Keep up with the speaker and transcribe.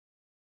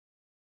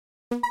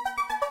Fucking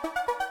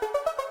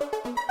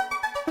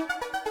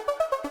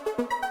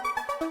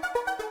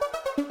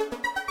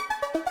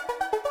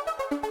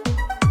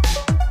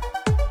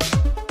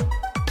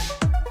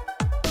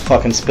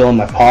spilling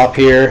my pop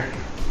here.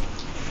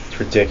 It's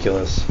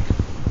ridiculous.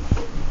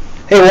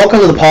 Hey, welcome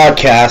to the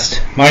podcast.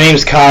 My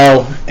name's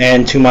Kyle,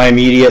 and to my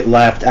immediate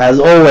left, as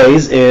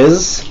always,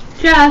 is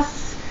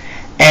Jess.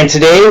 And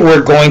today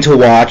we're going to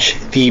watch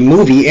the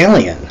movie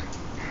Alien.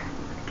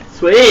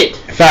 Sweet.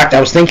 In fact, I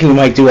was thinking we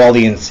might do all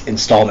the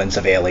installments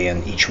of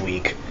Alien each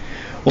week.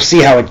 We'll see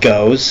how it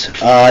goes.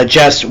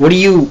 Jess, what do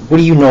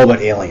you know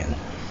about Alien?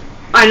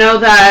 I know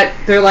that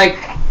they're like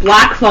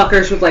black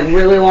fuckers with like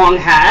really long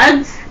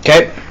heads.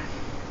 Okay.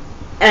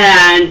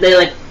 And they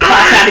like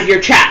pop out of your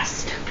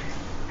chest.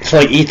 It's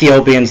like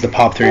Ethiopians that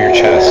pop through your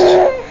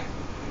chest.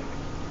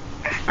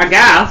 I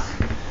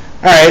guess.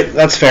 Alright,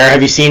 that's fair.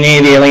 Have you seen any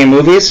of the Alien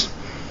movies?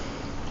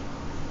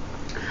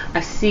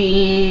 I've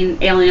seen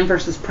Alien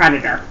vs.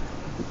 Predator.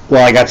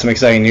 Well, I got some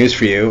exciting news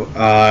for you.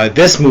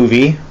 This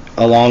movie,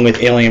 along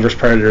with Alien vs.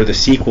 Predator, the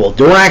sequel,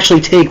 don't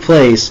actually take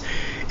place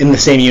in the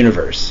same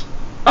universe.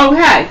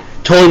 Okay.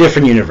 Totally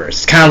different universe.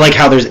 It's kind of like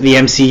how there's the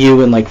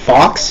MCU and like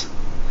Fox.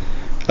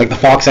 Like the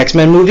Fox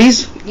X-Men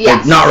movies?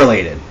 Yes. Not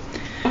related.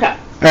 Okay.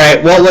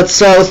 Alright, well, let's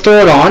throw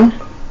it on.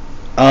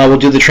 We'll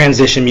do the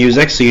transition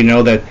music so you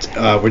know that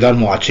we're done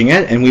watching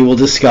it, and we will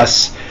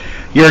discuss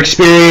your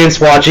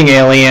experience watching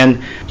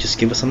Alien. Just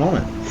give us a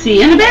moment. See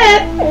you in a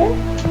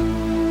bit.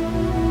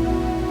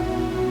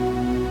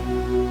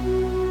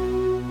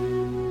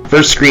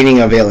 First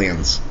screening of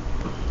Aliens.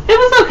 It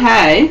was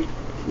okay.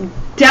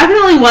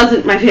 Definitely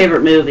wasn't my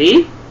favorite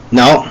movie.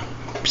 No.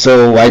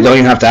 So I don't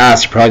even have to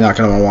ask. You're probably not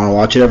going to want to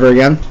watch it ever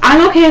again.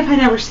 I'm okay if I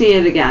never see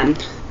it again.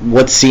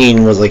 What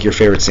scene was like your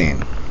favorite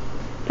scene?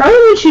 Probably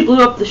when she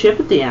blew up the ship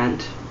at the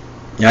end.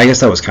 Yeah, I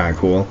guess that was kind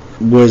of cool.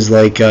 Was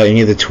like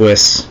any of the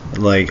twists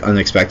like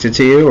unexpected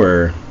to you,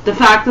 or The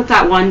fact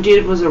that one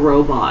dude was a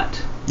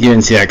robot. you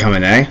didn't see that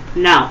coming, eh?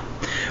 No.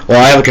 Well,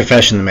 I have a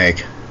confession to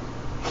make.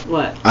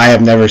 What? I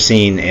have never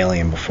seen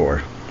Alien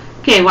before.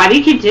 Okay, why do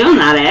you keep doing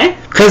that, eh?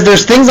 Because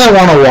there's things I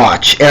want to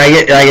watch, and I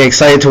get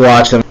excited to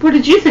watch them. What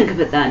did you think of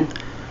it then?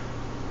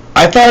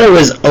 I thought it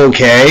was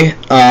okay.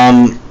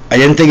 I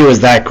didn't think it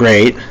was that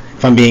great,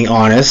 if I'm being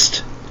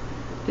honest.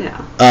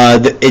 Yeah.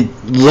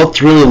 It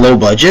looked really low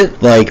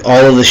budget. Like,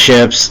 all of the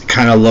ships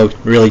kind of looked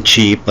really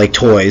cheap, like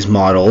toys,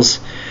 models.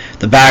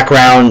 The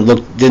background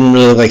didn't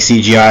really look like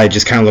CGI, it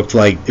just kind of looked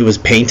like it was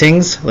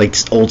paintings, like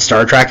old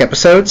Star Trek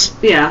episodes.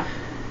 Yeah.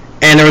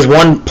 And there was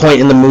one point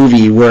in the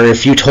movie where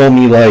if you told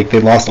me like they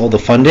lost all the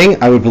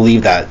funding, I would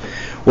believe that.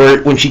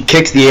 Where when she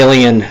kicks the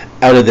alien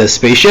out of the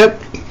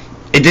spaceship,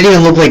 it didn't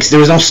even look like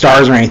there was no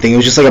stars or anything. It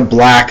was just like a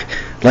black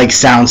like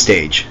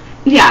soundstage.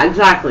 Yeah,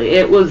 exactly.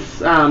 It was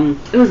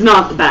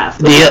not the best.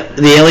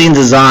 The alien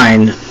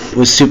design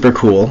was super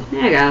cool.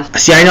 Yeah, I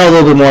guess. See, I know a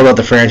little bit more about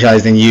the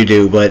franchise than you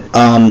do, but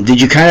did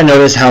you kind of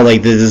notice how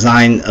like the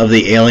design of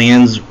the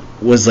aliens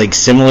was like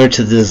similar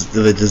to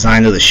the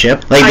design of the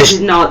ship? Like I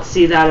did not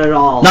see that at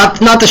all. Not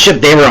the ship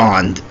they were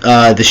on,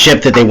 the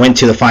ship that they went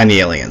to find the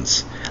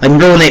aliens. Like,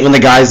 remember when the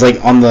guy's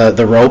like on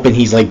the rope and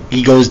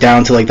he goes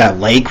down to like that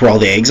lake where all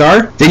the eggs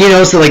are? Did you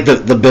notice that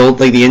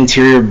like the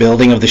interior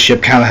building of the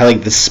ship kind of had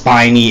like the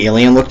spiny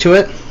alien look to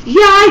it?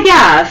 Yeah, I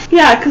guess.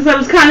 Yeah, because I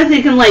was kind of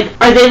thinking like,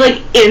 are they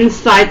like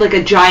inside like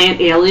a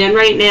giant alien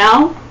right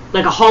now?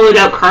 Like a hollowed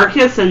out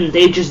carcass and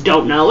they just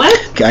don't know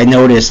it? I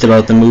noticed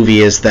about the movie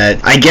is that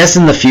I guess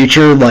in the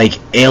future, like,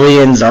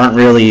 aliens aren't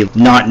really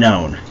not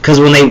known. Because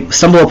when they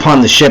stumble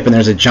upon the ship and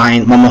there's a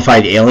giant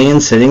mummified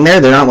alien sitting there,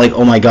 they're not like,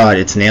 oh my god,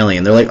 it's an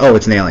alien. They're like, oh,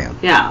 it's an alien.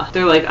 Yeah,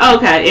 they're like, oh,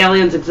 okay,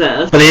 aliens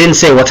exist. But they didn't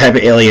say what type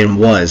of alien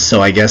was, so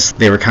I guess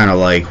they were kind of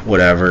like,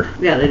 whatever.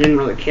 Yeah, they didn't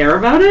really care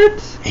about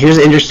it. Here's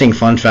an interesting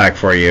fun fact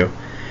for you.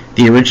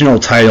 The original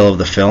title of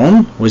the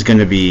film was going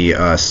to be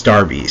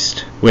Star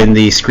Beast. When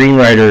the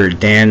screenwriter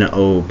Dan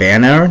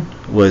O'Bannon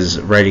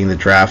was writing the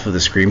draft of the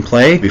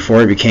screenplay,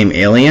 before it became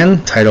Alien,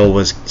 the title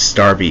was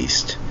Star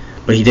Beast.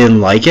 But he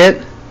didn't like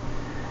it,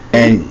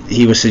 and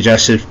he was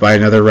suggested by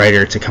another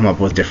writer to come up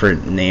with a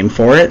different name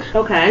for it.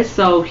 Okay,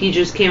 so he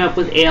just came up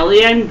with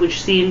Alien,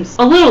 which seems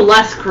a little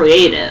less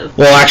creative.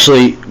 Well,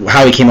 actually,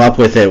 how he came up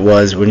with it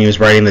was when he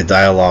was writing the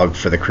dialogue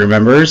for the crew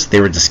members,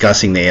 they were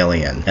discussing the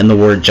alien, and the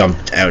word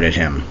jumped out at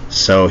him.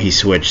 So he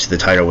switched the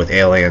title with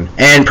Alien.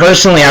 And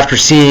personally, after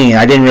seeing it,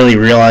 I didn't really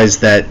realize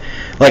that,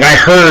 like, I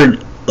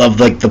heard of,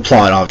 like, the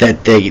plot of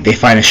that they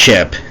find a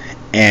ship,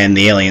 and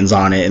the alien's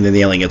on it, and then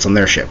the alien gets on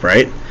their ship,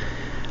 right?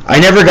 I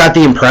never got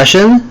the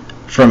impression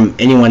from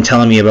anyone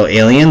telling me about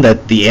Alien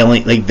that the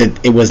alien, like,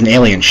 that it was an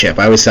alien ship.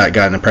 I always got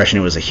an impression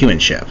it was a human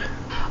ship.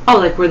 Oh,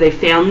 like where they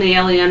found the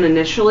alien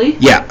initially?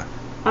 Yeah.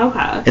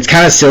 Okay. It's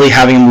kind of silly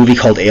having a movie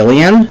called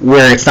Alien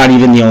where it's not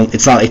even the only,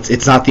 it's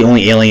not the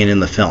only alien in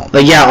the film.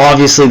 Like, yeah,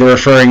 obviously they're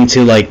referring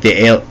to like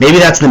maybe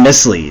that's the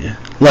mislead.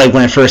 like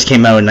when it first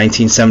came out in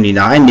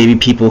 1979, maybe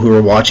people who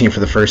were watching it for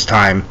the first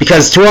time,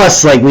 because to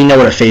us, like, we know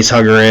what a face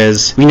hugger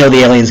is, we know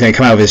the alien's gonna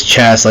come out of his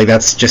chest, like,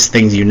 that's just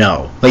things you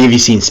know. Like, if you've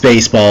seen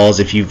Spaceballs,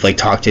 if you've, like,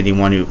 talked to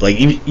anyone who, like,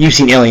 you've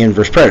seen Alien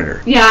vs.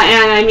 Predator. Yeah,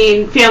 and I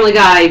mean, Family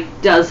Guy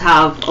does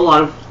have a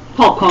lot of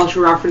pop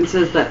culture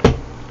references that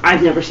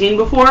I've never seen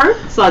before,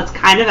 so that's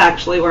kind of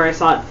actually where I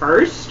saw it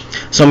first.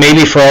 So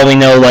maybe for all we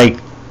know, like,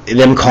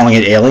 them calling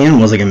it Alien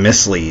was like a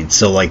mislead,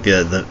 so like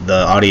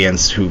the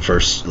audience who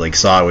first like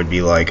saw it would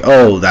be like,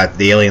 oh, that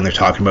the alien they're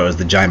talking about is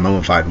the giant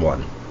mummified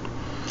one.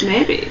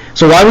 Maybe.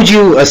 So why would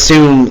you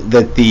assume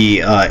that the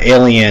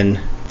alien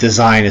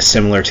design is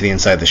similar to the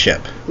inside of the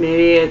ship?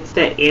 Maybe it's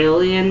the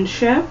alien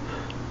ship?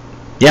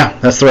 Yeah,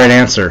 that's the right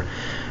answer.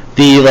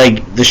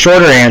 The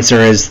shorter answer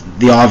is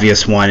the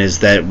obvious one, is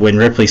that when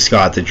Ripley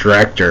Scott, the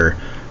director,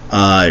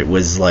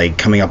 was like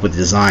coming up with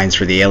designs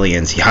for the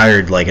aliens, he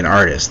hired like an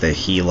artist that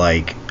he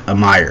like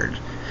admired,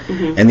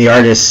 and the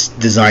artist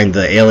designed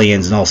the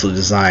aliens and also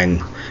designed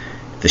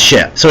the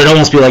ship. So it'd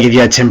almost be like if you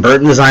had Tim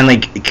Burton design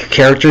like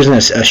characters in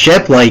a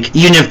ship, like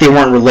even if they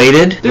weren't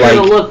related, they're like,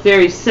 gonna look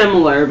very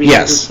similar because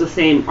yes, it's the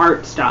same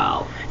art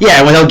style. Yeah,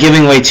 and without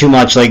giving away too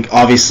much, like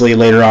obviously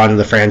later on in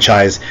the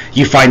franchise,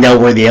 you find out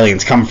where the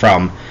aliens come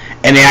from.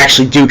 And they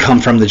actually do come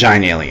from the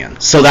giant alien.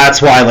 So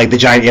that's why, like, the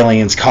giant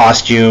alien's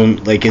costume,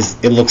 like,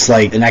 it looks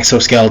like an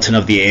exoskeleton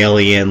of the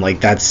alien.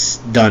 Like, that's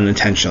done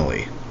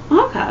intentionally.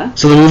 Okay.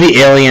 So the movie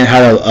Alien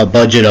had a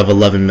budget of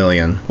 $11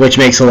 million, which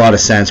makes a lot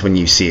of sense when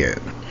you see it.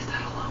 Is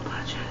that a low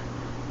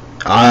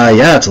budget?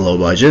 Yeah, it's a low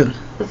budget.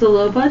 It's a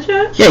low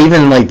budget? Yeah,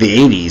 even, like, the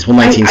 80s. Well,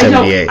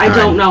 1978. I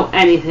don't know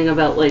anything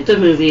about, like, the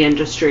movie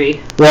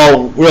industry.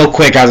 Well, real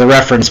quick, as a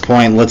reference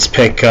point, let's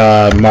pick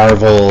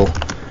Marvel...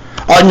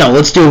 Oh, no,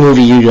 let's do a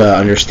movie you'd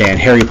understand.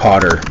 Harry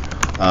Potter,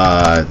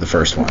 the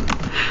first one.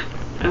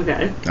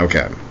 Okay.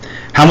 Okay.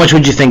 How much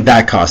would you think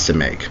that cost to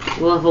make?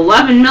 Well, if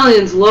 11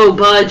 million's low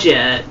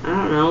budget, I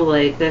don't know,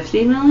 like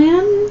 50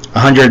 million?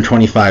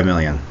 125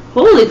 million.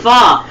 Holy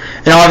fuck.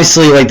 And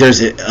obviously, like,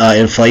 there's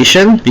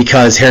inflation,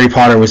 because Harry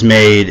Potter was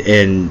made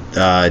in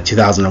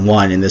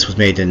 2001, and this was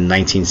made in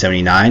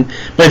 1979.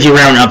 But if you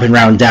round up and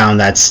round down,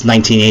 that's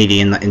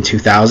 1980 and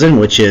 2000,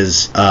 which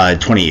is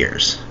 20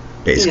 years.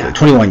 Basically, yeah.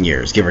 21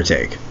 years, give or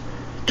take.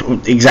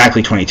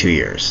 Exactly 22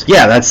 years.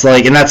 Yeah, that's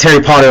like, and that's Harry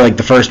Potter, like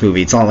the first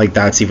movie. It's not like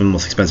that's even the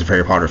most expensive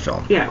Harry Potter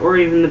film. Yeah, or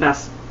even the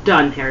best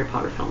done Harry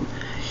Potter film.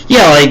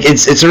 Yeah, like,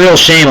 it's a real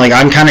shame. Like,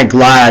 I'm kind of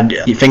glad,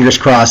 fingers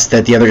crossed,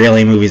 that the other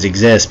Alien movies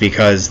exist,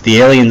 because the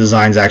Alien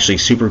design's actually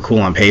super cool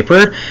on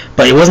paper,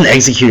 but it wasn't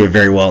executed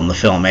very well in the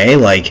film, eh?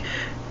 Like,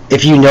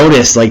 if you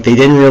notice, like, they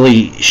didn't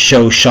really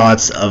show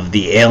shots of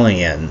the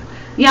alien.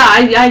 Yeah,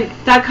 I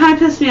that kind of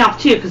pissed me off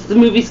too, because the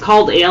movie's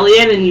called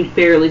Alien and you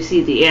barely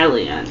see the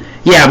alien.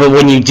 Yeah, but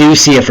when you do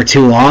see it for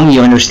too long, you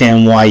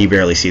understand why you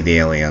barely see the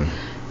alien.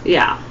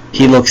 Yeah.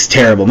 He looks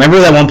terrible. Remember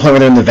that one point where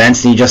they're in the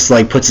vents and he just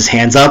like puts his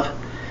hands up,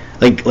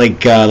 like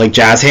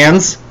jazz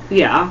hands?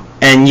 Yeah.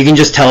 And you can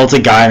just tell it's a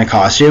guy in a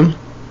costume.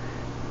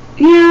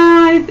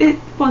 Yeah, it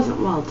wasn't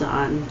well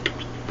done,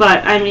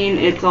 but I mean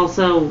it's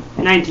also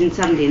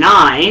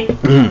 1979.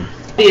 Mm.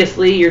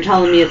 Obviously, you're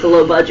telling me it's a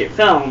low-budget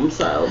film,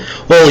 so...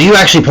 Well, you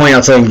actually point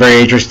out something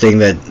very interesting,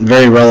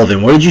 very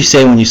relevant. What did you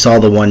say when you saw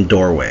the one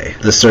doorway?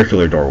 The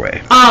circular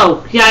doorway?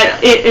 Oh, yeah,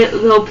 it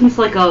opens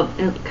like it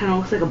kind of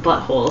looks like a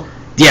butthole.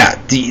 Yeah,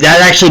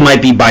 that actually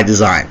might be by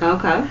design.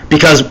 Okay.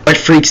 Because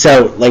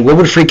what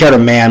would freak out a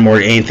man more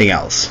than anything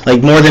else?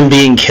 Like, more than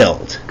being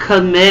killed?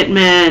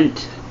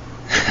 Commitment.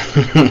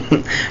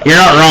 You're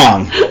not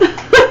wrong.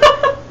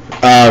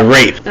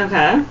 Rape.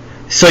 Okay.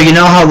 So you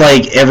know how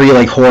like every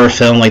like horror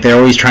film, like they're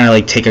always trying to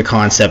like take a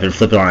concept and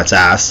flip it on its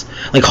ass.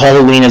 Like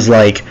Halloween is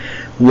like,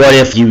 what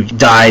if you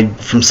died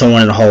from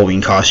someone in a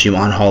Halloween costume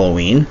on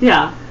Halloween?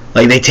 Yeah.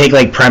 Like they take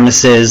like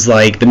premises,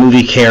 like the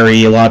movie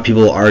Carrie, a lot of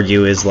people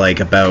argue is like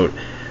about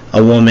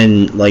a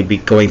woman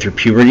like going through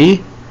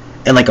puberty,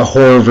 and like a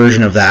horror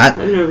version of that.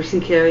 I've never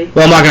seen Carrie.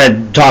 Well, I'm not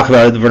gonna talk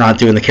about it. We're not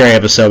doing the Carrie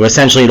episode, but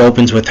essentially it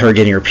opens with her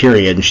getting her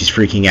period and she's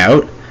freaking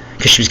out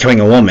because she's becoming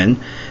a woman.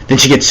 Then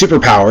she gets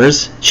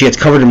superpowers, she gets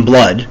covered in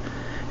blood,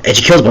 and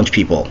she kills a bunch of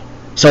people.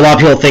 So a lot of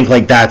people think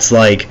like that's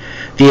like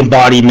the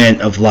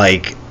embodiment of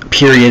like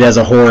period as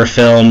a horror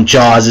film.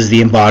 Jaws is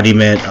the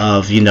embodiment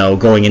of, you know,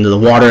 going into the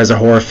water as a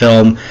horror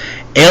film.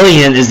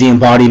 Alien is the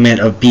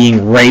embodiment of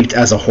being raped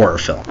as a horror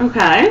film.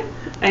 Okay.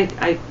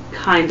 I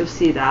kind of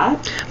see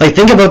that. Like,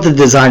 think about the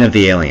design of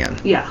the alien.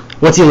 Yeah.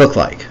 What's he look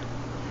like?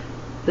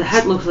 The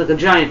head looks like a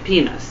giant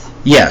penis.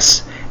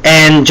 Yes.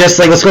 And just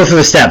like, let's go through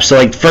the steps. So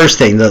like, first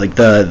thing,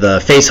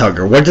 the face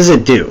hugger, what does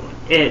it do?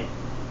 It,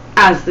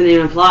 as the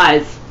name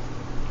implies,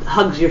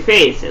 hugs your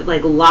face. It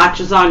like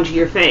latches onto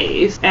your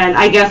face, and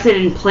I guess it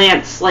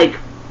implants like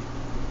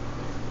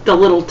the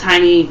little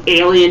tiny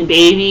alien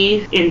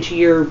baby into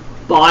your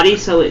body,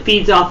 so it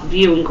feeds off of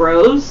you and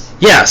grows.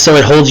 Yeah, so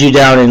it holds you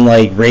down and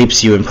like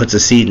rapes you and puts a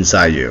seed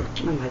inside you.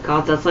 Oh my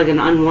god, that's like an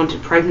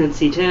unwanted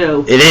pregnancy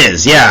too. It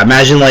is, yeah.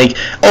 Imagine like,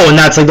 oh, and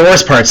that's like the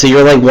worst part. So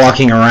you're like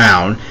walking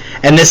around,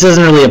 And this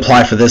doesn't really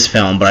apply for this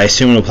film, but I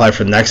assume it'll apply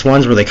for the next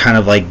ones where they kind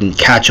of like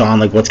catch on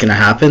like what's gonna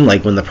happen,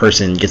 like when the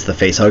person gets the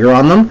face hugger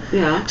on them.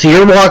 Yeah. So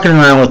you're walking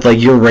around with like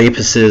your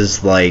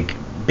rapist's like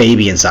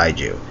baby inside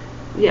you.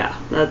 Yeah,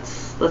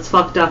 that's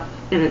fucked up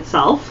in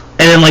itself.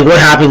 And then like what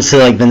happens to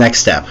like the next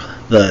step?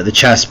 The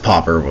chest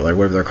popper, or like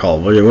whatever they're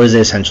called. What does it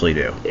essentially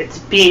do? It's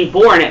being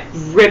born. It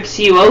rips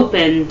you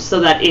open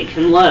so that it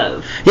can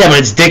live. Yeah, but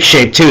it's dick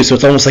shaped too, so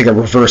it's almost like a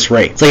reverse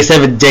rape. It's like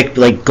instead of a dick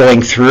like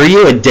going through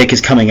you, a dick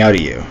is coming out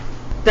of you.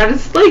 That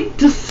is like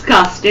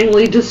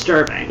disgustingly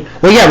disturbing.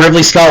 Well, yeah,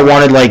 Ridley Scott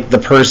wanted like the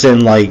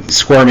person like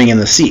squirming in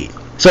the seat.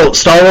 So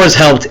Star Wars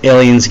helped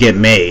Aliens get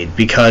made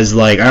because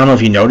like I don't know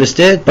if you noticed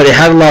it, but it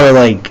had a lot of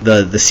like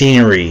the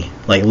scenery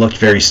like looked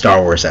very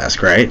Star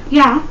Wars-esque, right?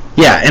 Yeah.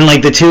 Yeah, and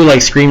like the two like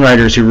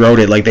screenwriters who wrote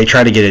it, like they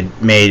tried to get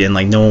it made and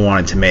like no one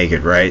wanted to make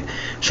it, right?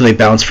 So they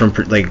bounced from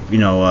like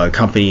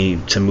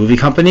company to movie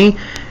company,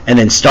 and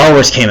then Star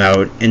Wars came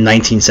out in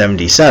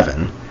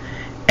 1977,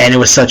 and it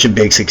was such a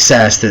big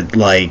success that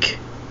like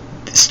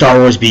Star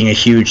Wars being a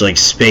huge like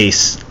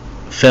space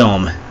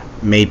film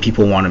made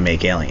people want to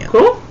make Alien.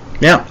 Cool.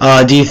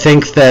 Yeah. Do you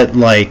think that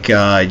like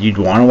you'd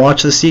want to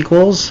watch the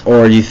sequels,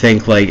 or do you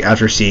think like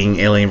after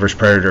seeing Alien vs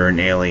Predator and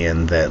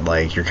Alien that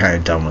like you're kind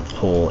of done with the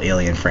whole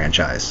Alien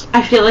franchise?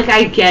 I feel like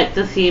I get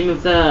the theme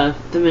of the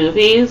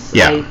movies.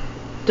 Yeah. I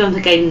don't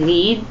think I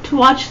need to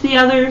watch the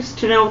others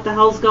to know what the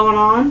hell's going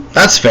on.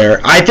 That's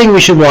fair. I think we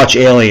should watch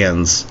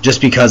Aliens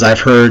just because I've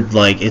heard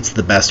like it's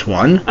the best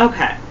one.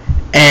 Okay.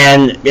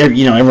 And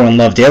everyone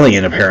loved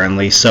Alien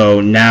apparently, so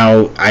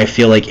now I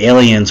feel like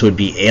Aliens would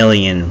be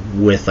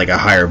Alien with like a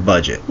higher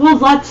budget. Well,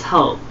 let's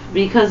hope,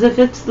 because if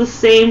it's the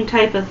same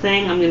type of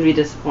thing, I'm gonna be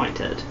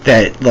disappointed.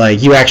 That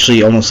like you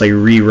actually almost like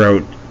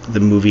rewrote the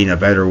movie in a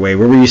better way.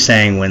 What were you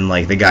saying when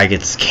like the guy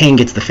King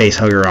gets the face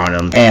hugger on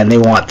him and they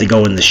want to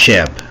go in the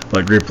ship,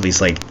 but Ripley's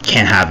like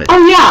can't have it?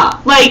 Oh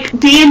yeah, like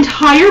the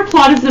entire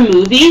plot of the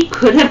movie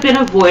could have been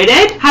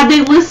avoided had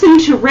they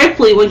listened to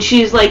Ripley when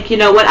she's like, you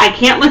know what, I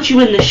can't let you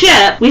in the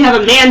ship. We have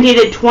a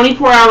mandated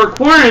 24-hour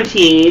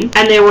quarantine,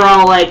 and they were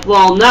all like,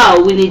 well,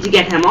 no, we need to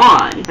get him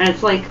on. And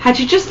it's like, had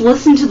you just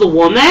listened to the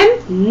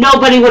woman,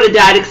 nobody would have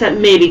died except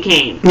maybe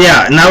Kane.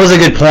 Yeah, and that was a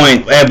good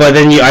point. But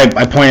then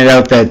I pointed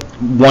out that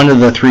one of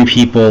the three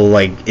people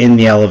like in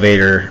the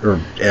elevator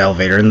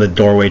in the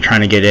doorway trying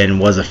to get in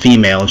was a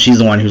female, and she's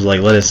the one who's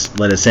like let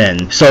us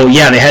in. So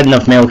yeah, they had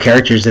enough male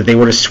characters that they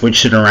would have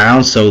switched it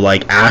around, so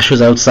like Ash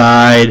was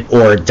outside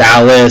or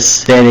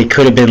Dallas, then it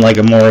could have been like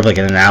a more of like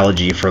an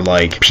analogy for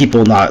like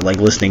people not like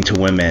listening to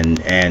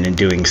women, and in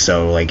doing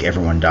so like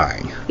everyone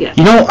dying. Yeah.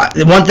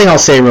 One thing I'll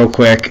say real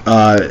quick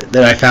that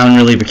I found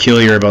really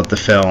peculiar about the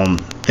film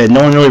that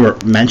no one really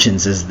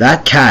mentions is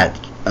that cat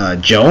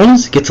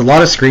Jones gets a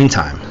lot of screen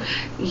time.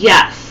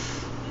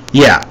 Yes.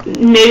 Yeah.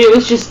 Maybe it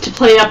was just to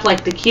play up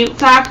like the cute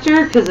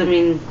factor, because I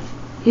mean,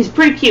 he's a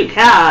pretty cute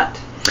cat.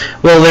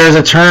 Well, there's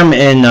a term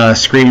in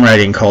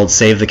screenwriting called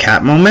save the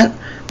cat moment.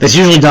 That's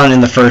usually done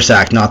in the first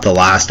act, not the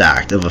last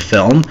act of a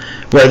film,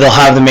 where they'll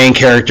have the main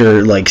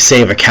character like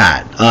save a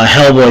cat.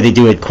 Hellboy, they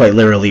do it quite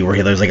literally,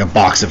 where there's like a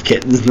box of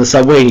kittens in the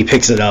subway and he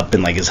picks it up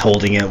and like is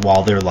holding it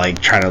while they're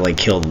like trying to like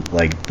kill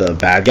like the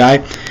bad guy.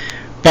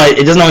 But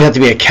it doesn't always have to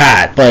be a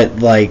cat, but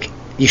like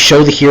you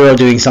show the hero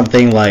doing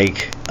something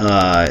like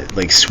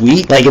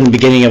sweet, like in the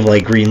beginning of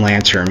like Green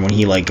Lantern when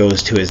he like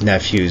goes to his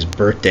nephew's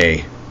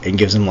birthday and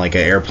gives him like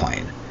an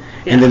airplane.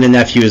 Yeah. And then the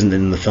nephew isn't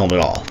in the film at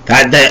all.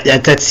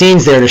 That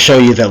scene's there to show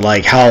you that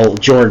like how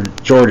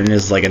Jordan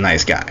is like a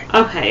nice guy.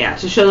 Okay, yeah,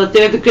 to show that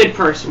they're the good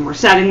person. We're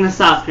setting this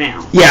up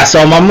now. Yeah, so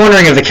I'm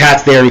wondering if the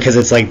cat's there because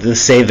it's like the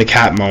save the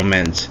cat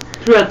moment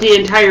throughout the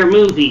entire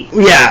movie.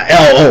 Yeah.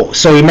 Oh.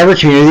 So you remember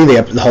Community,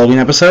 the Halloween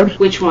episode?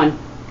 Which one?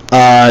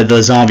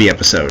 The zombie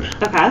episode.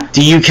 Okay.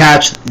 Did you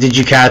catch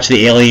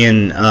the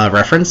Alien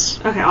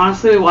reference? Okay,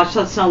 honestly, we watched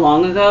that so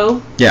long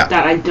ago that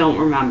I don't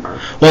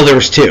remember. Well, there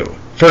was two.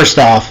 First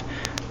off,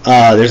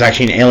 there's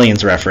actually an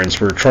Aliens reference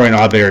where Troy and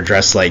Abed are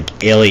dressed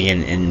like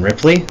Alien and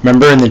Ripley.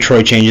 Remember? And then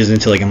Troy changes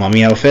into like a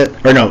mummy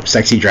outfit? Or no,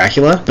 sexy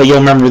Dracula. But you'll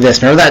remember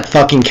this. Remember that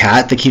fucking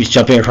cat that keeps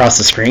jumping across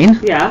the screen?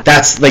 Yeah.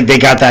 That's like, they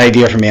got that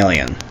idea from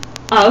Alien.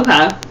 Oh,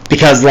 okay.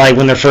 Because like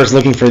when they're first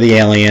looking for the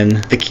alien,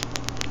 the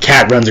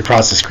cat runs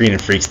across the screen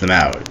and freaks them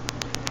out.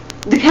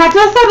 The cat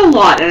does that a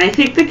lot, and I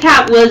think the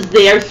cat was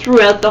there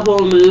throughout the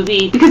whole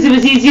movie because it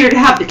was easier to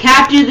have the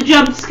cat do the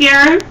jump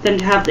scare than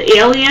to have the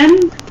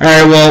alien.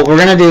 Alright, well, we're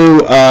gonna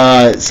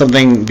do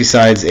something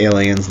besides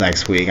aliens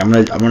next week. I'm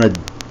gonna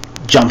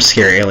jump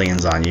scare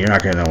aliens on you. You're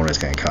not gonna know when it's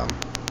gonna come.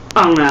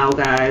 Oh no,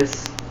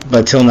 guys.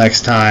 But till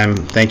next time,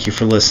 thank you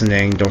for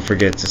listening. Don't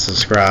forget to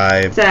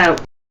subscribe. So.